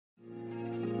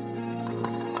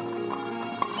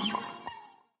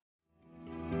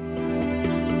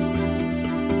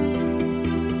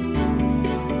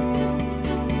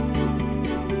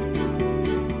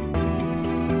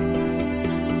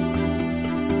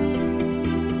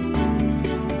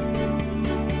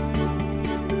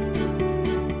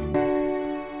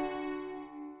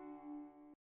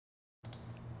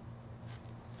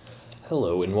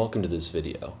Hello and welcome to this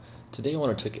video. Today I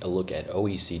want to take a look at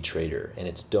OEC Trader and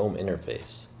its DOM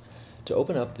interface. To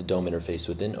open up the DOM interface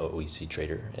within OEC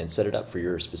Trader and set it up for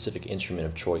your specific instrument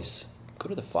of choice, go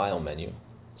to the File menu,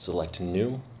 select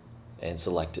New, and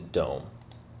select DOM.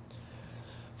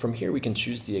 From here we can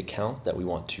choose the account that we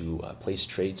want to place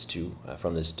trades to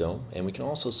from this DOM, and we can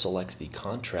also select the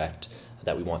contract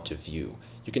that we want to view.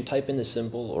 You can type in the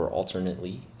symbol or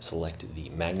alternately select the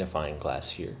magnifying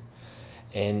glass here.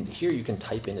 And here you can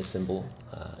type in a symbol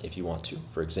if you want to.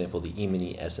 For example, the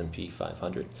E-mini S&P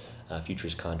 500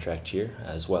 futures contract here,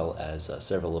 as well as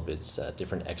several of its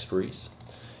different expiries.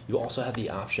 You also have the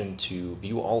option to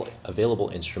view all available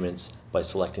instruments by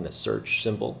selecting the search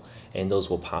symbol, and those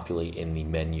will populate in the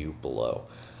menu below.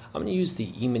 I'm going to use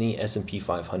the E-mini S&P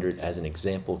 500 as an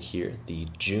example here, the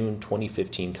June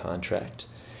 2015 contract.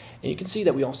 And you can see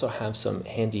that we also have some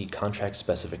handy contract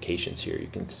specifications here. You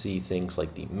can see things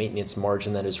like the maintenance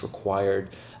margin that is required,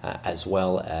 as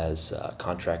well as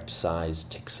contract size,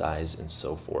 tick size, and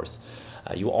so forth.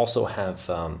 You also have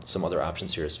some other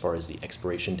options here as far as the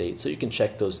expiration date, so you can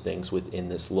check those things within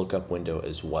this lookup window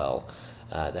as well.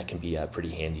 That can be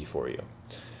pretty handy for you.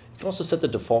 You can also set the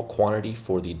default quantity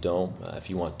for the DOM.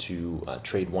 If you want to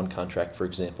trade one contract, for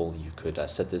example, you could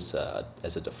set this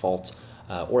as a default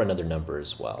or another number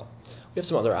as well. We have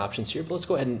some other options here, but let's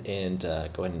go ahead and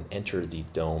enter the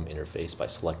DOM interface by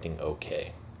selecting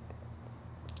OK.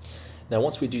 Now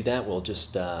once we do that, we'll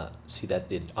just see that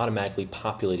it automatically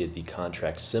populated the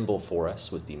contract symbol for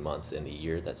us with the month and the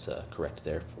year. That's correct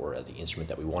there for the instrument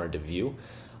that we wanted to view.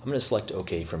 I'm going to select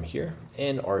OK from here,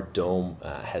 and our DOM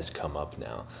has come up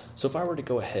now. So if I were to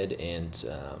go ahead and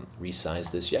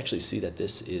resize this, you actually see that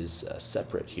this is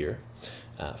separate here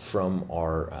from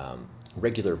our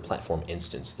regular platform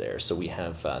instance there. So we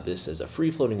have this as a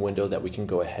free-floating window that we can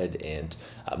go ahead and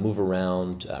move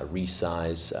around,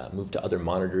 resize, move to other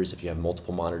monitors. If you have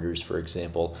multiple monitors, for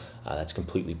example, that's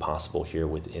completely possible here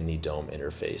within the DOM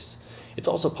interface. It's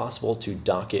also possible to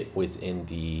dock it within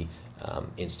the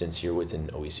instance here within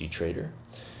OEC Trader.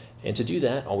 And to do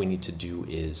that, all we need to do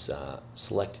is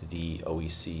select the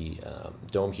OEC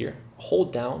DOM here,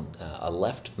 hold down a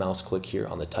left mouse click here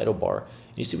on the title bar.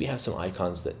 You see we have some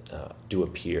icons that do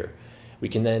appear. We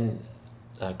can then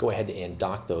go ahead and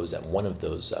dock those at one of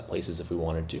those places if we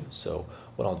wanted to. So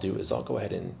what I'll do is I'll go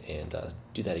ahead and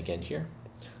do that again here.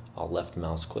 I'll left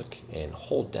mouse click and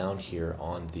hold down here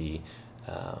on the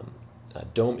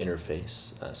DOM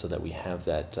interface so that we have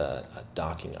that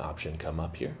docking option come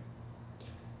up here.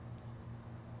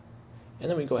 And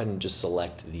then we go ahead and just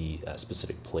select the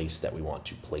specific place that we want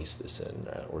to place this in,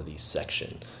 or the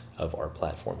section of our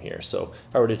platform here. So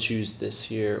if I were to choose this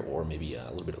here, or maybe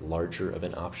a little bit larger of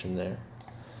an option there,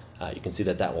 you can see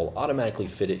that that will automatically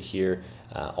fit it here,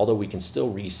 although we can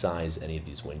still resize any of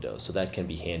these windows. So that can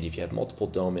be handy if you have multiple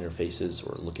DOM interfaces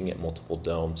or looking at multiple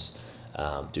DOMs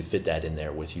to fit that in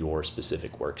there with your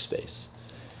specific workspace.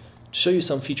 To show you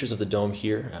some features of the DOM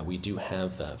here, we do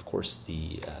have, of course,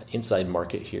 the inside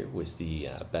market here with the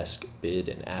best bid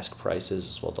and ask prices,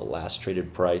 as well as the last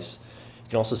traded price. You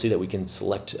can also see that we can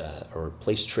select or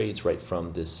place trades right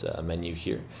from this menu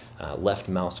here. Left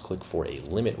mouse click for a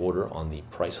limit order on the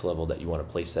price level that you want to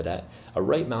place that at. A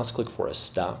right mouse click for a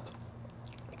stop.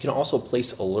 You can also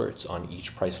place alerts on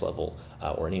each price level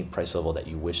or any price level that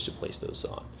you wish to place those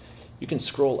on. You can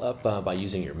scroll up by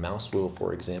using your mouse wheel,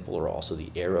 for example, or also the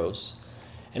arrows.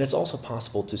 And it's also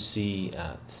possible to see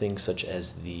things such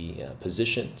as the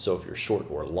position, so if you're short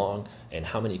or long, and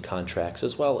how many contracts,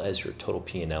 as well as your total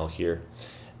P&L here.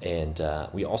 And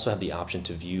we also have the option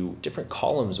to view different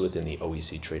columns within the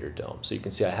OEC Trader DOM. So you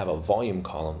can see I have a volume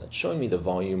column that's showing me the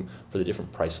volume for the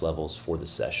different price levels for the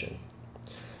session.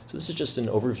 So this is just an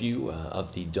overview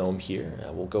of the DOM here.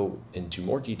 We'll go into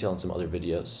more detail in some other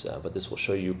videos, but this will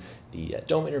show you the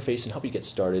DOM interface and help you get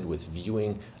started with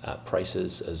viewing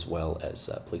prices as well as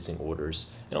placing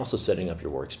orders and also setting up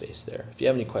your workspace there. If you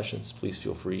have any questions, please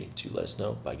feel free to let us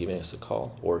know by giving us a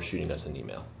call or shooting us an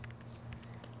email.